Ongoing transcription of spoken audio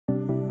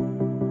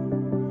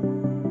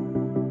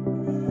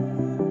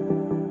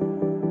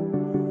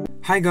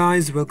Hi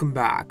guys, welcome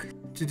back.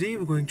 Today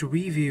we're going to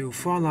review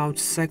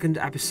Fallout's second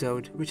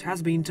episode, which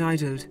has been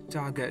titled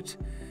Target.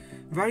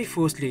 Very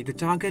firstly, the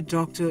Target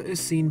doctor is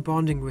seen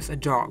bonding with a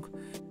dog,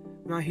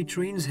 where he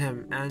trains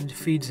him and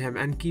feeds him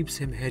and keeps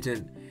him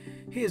hidden.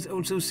 He is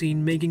also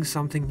seen making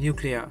something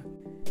nuclear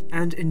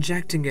and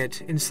injecting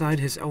it inside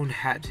his own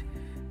head.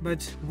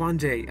 But one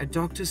day, a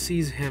doctor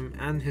sees him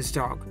and his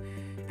dog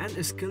and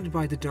is killed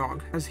by the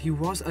dog as he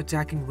was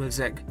attacking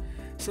Wilzig,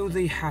 so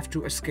they have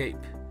to escape.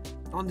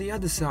 On the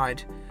other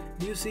side,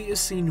 Lucy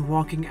is seen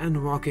walking,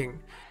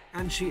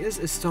 and she is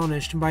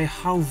astonished by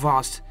how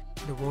vast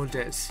the world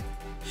is.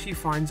 She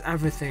finds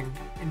everything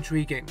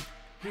intriguing.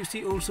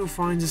 Lucy also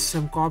finds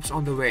some cops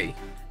on the way.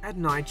 At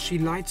night, she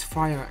lights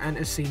fire and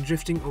is seen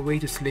drifting away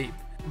to sleep.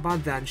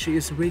 But then she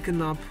is waken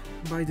up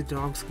by the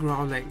dog's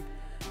growling,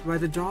 where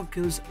the dog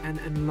kills an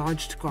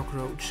enlarged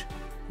cockroach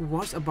who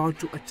was about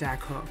to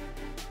attack her.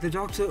 The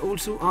doctor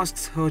also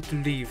asks her to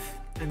leave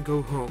and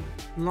go home.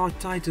 Lord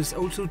Titus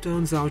also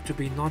turns out to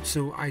be not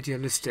so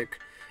idealistic,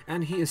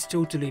 and he is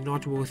totally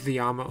not worth the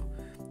armor.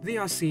 They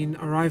are seen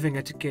arriving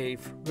at a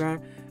cave where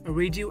a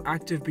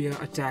radioactive bear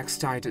attacks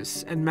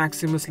Titus and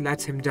Maximus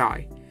lets him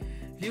die.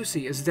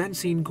 Lucy is then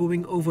seen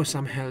going over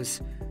some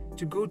hills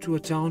to go to a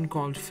town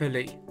called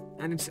Philly,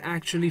 and it's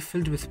actually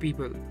filled with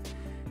people.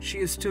 She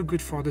is too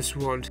good for this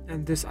world,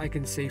 and this I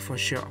can say for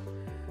sure.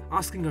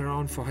 Asking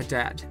around for her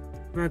dad,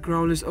 where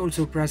Growl is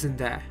also present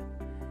there.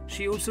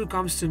 She also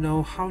comes to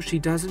know how she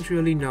doesn't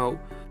really know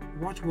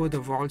what were the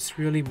vaults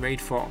really made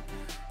for.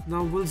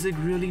 Now Wilzig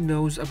really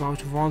knows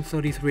about Vault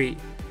 33,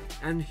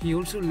 and he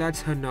also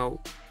lets her know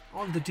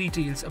all the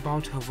details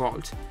about her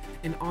vault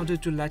in order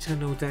to let her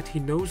know that he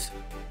knows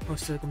her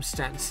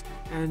circumstance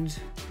and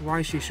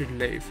why she should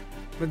live.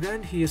 But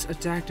then he is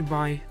attacked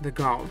by the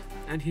Ghoul,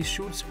 and he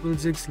shoots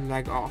Wilzig's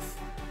leg off,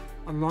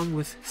 along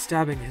with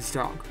stabbing his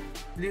dog.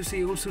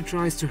 Lucy also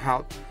tries to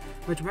help,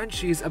 but when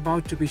she is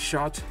about to be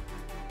shot,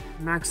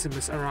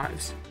 Maximus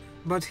arrives,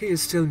 but he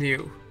is still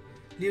new.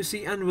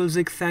 Lucy and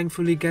Wilzig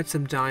thankfully get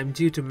some time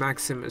due to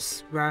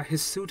Maximus, where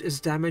his suit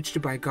is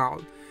damaged by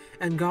Ghoul,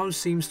 and Ghoul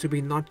seems to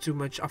be not too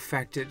much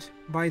affected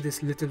by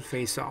this little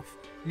face-off.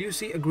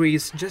 Lucy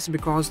agrees just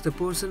because the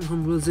person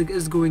whom Wilzig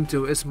is going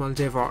to is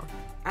Maldevar.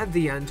 At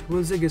the end,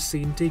 Wilzig is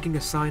seen taking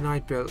a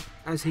cyanide pill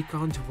as he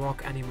can't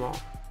walk anymore,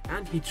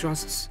 and he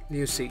trusts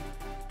Lucy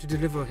to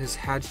deliver his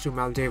head to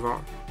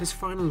Maldevar. His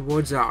final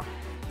words are,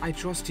 "I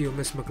trust you,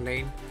 Miss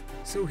McLean,"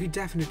 so he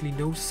definitely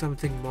knows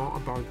something more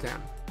about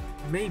them.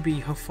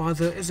 Maybe her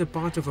father is a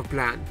part of a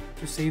plan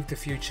to save the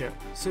future.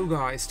 So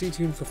guys, stay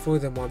tuned for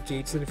further more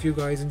updates, and if you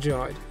guys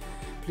enjoyed,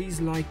 please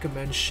like,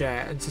 comment,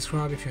 share and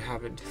subscribe if you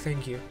haven't.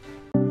 Thank you.